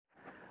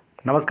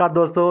नमस्कार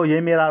दोस्तों, ये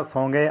मेरा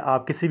सॉन्ग है।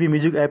 आप किसी भी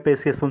म्यूजिक ऐप पे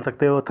इसके सुन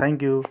सकते हो।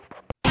 Thank you.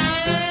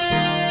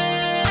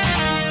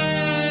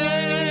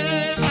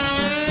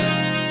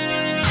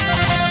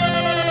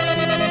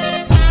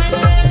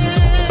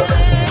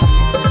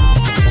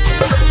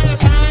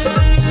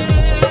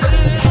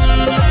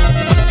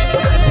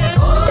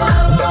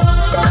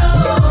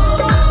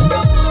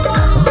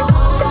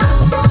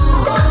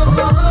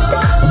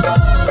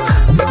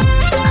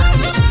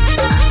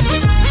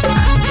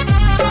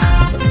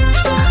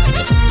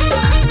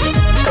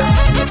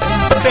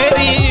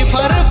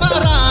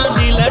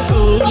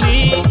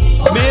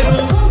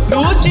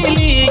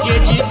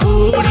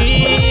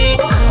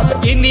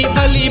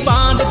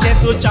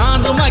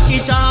 चांद मकी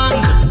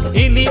चांद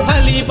इनी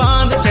भली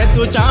बांध छे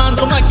तू चांद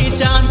मकी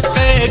चांद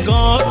के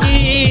गाँव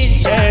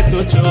की छे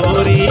तू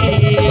छोरी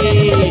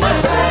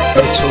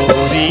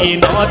छोरी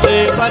नौत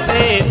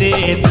बते दे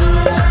तू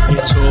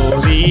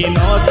छोरी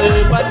नौत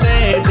बते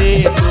दे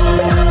तू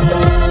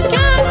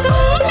क्या तू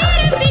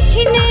मेरे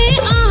पिछने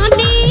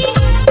आनी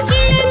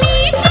किलनी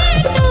पे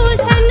तू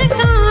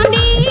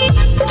सनकानी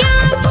क्या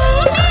तू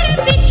मेरे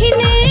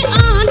पिछने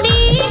आनी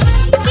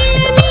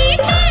किलनी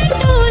पे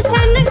तू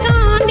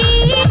सनकानी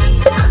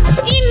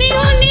इनी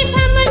उनी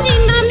समझ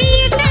ना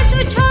मीते तू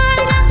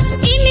छोरा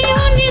इनी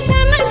उनी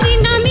समझ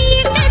ना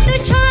मीते तू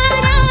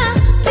छोरा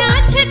क्या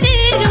छ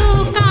तेरो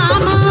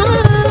काम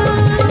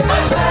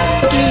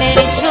किले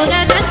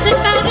छोरा रस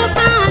तारो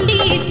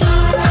कांदी तू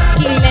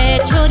किले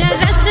छोरा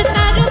रस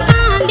तारो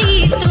कांदी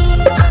तू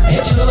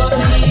ए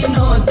छोरी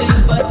नो दिल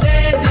बते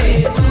दे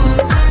तू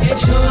ए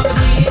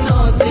छोरी नो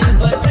दिल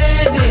बते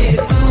दे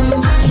तू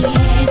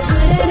किले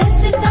छोरा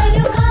रस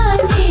तारो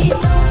कांदी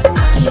तू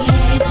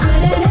किले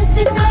छोरा रस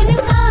तारो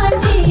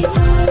कांदी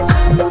तू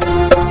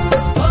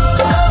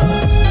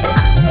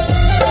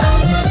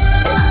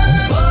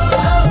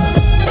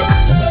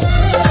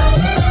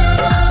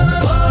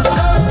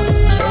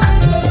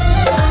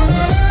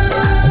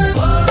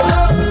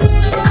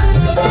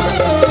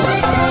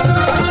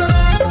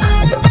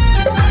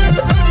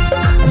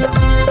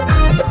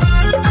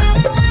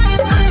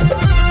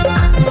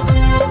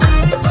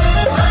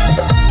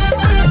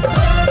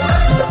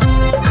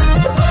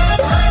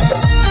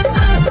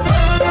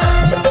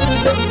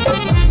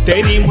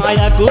तेरी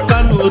माया को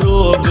कनु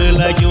रोग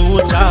लग्यूं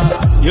चा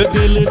यो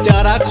दिल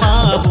तेरा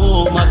ख्वाबों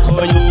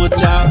मखोयूं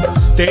चा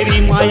तेरी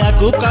माया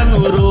को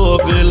कनु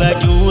रोग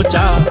लग्यूं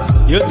चा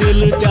यो दिल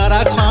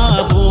तेरा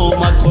ख्वाबों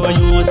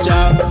मखोयूं चा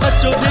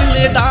सच्चो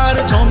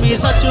दिलदार छोमी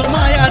सच्चो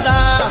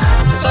मायादार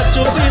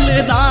सच्चो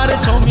दिलदार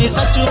छोमी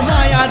सच्चो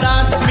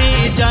मायादार मी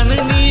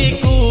जननी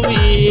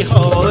कोई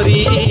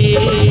होरी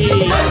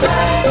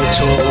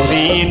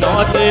छोरी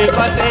नौत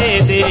बते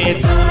दे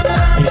तू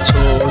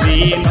छोरी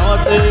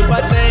नौत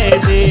बते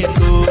दे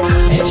तू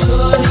ए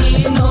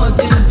छोरी नो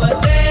दिल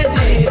बते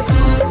दे तू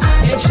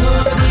ए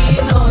छोरी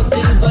नो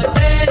दिल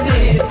बते दे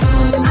तू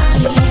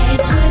किले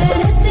छोरा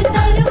रस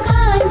तारो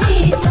कांदी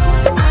तू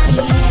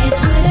किले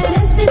छोरा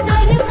रस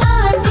तारो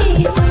कांदी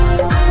तू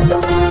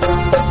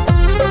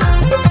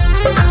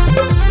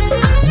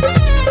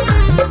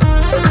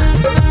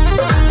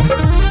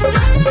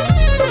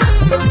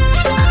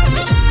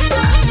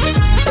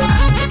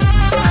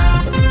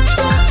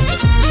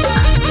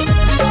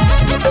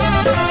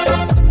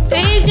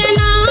ते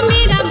जना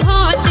मेरा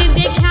बहुत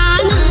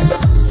देख्यान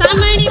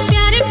समणी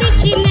प्यार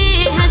पिछले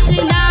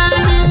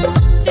हसदान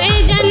ते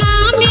जना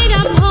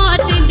मेरा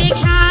बहुत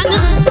देख्यान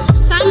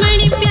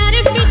समणी प्यार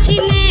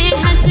पिछले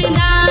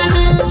हसदान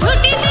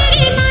झूठी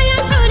तेरी माया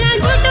छोरा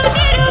झूठो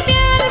तेरो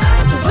प्यार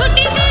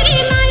झूठी तेरी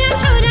माया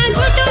छोरा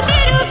झूठो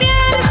तेरो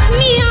प्यार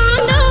मियां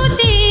दो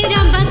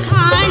तेरा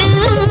बखान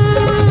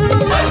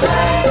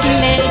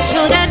किले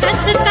छोरा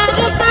रस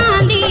तारो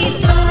कांदी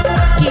तू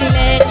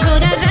किले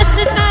छोरा रस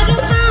तारो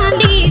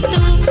कांदी तू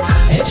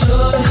ए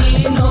छोरी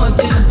नो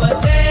दिल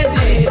बते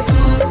दे तू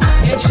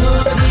ए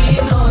छोरी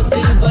नो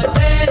दिल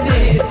बते दे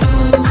तू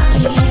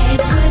किले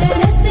छोरा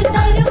रस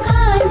तारो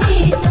कांदी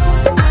तू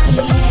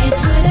किले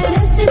छोरा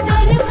रस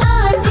तारो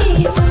कांदी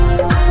तू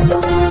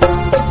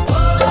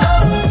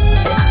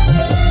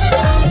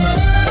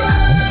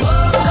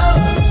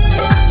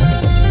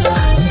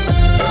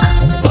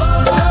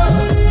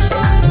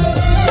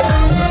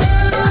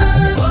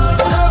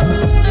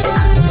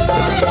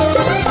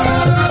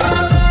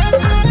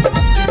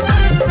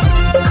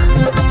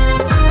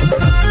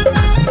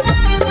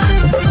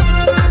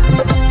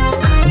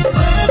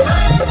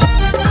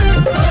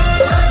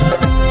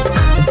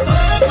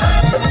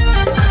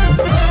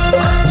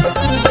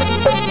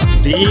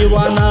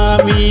दीवाना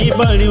मी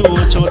बण्यो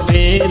छो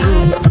तेरू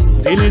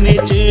दिल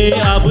नीचे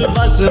अब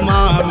बस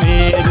मां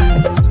मेरू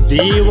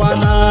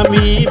दीवाना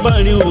मी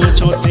बण्यो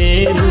छो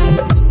तेरू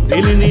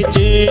दिल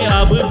नीचे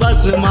अब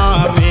बस मां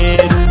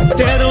मेरू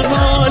तेरो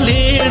नो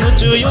लीण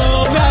चुयो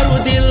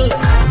म्यारू दिल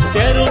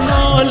तेरो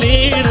नो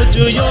लीण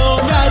चुयो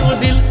म्यारू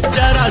दिल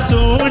जरा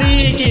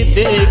सोनी की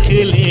देख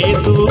ले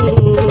तू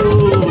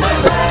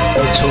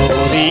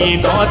छोरी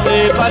नौत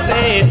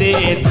बते दे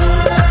तू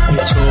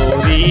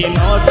छोरी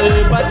नौत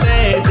बते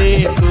दे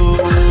तू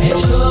ए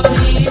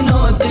छोरी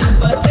नो दिल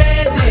बते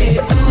दे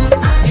तू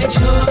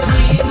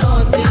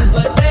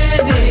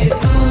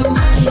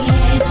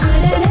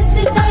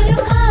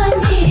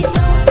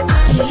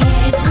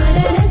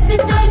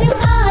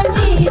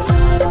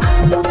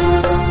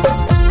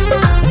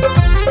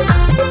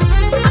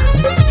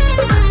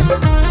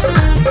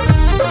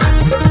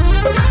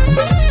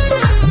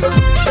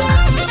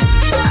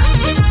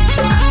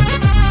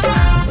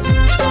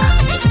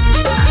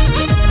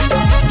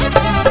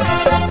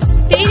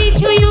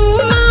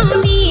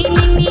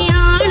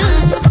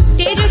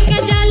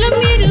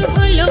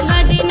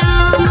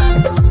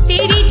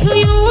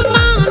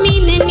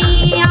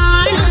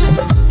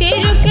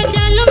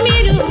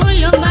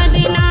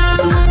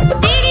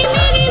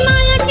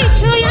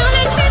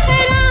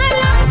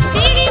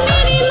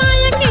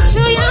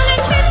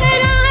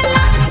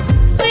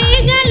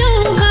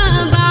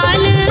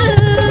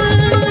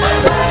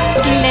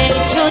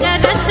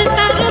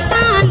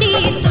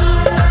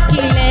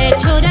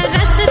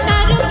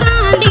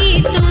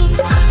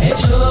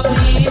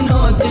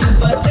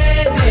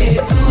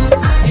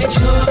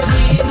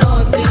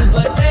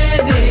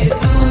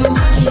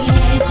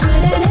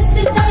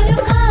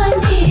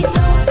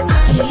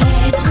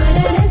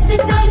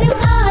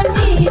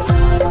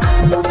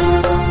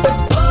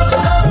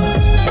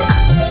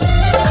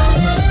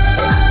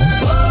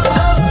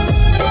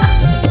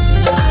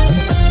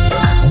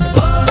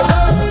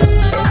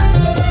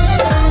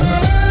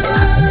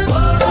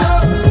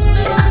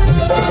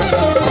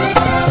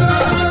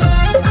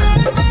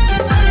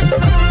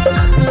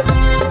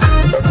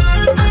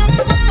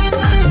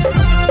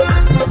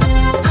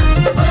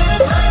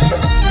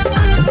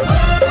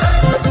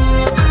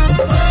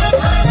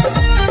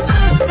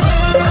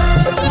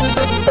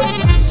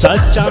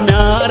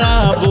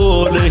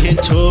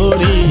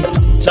छोरी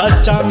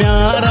सच्चा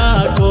म्यारा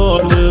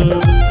कोल,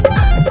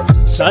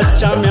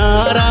 सच्चा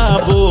म्यारा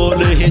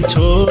बोल है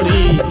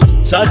छोरी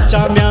सच्चा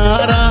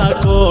म्यारा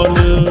कोल।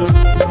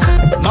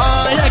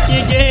 माया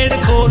की गेट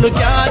खोल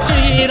क्या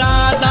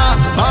चिरादा,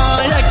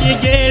 माया की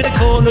गेट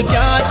खोल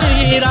क्या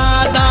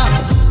चिरादा,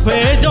 वे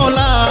जो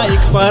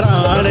लाइक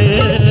पराणे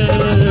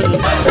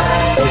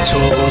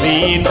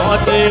छोरी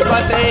नौत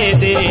बते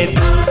दे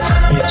तू,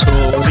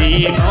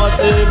 छोरी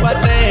नौत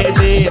बते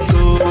दे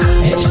तू।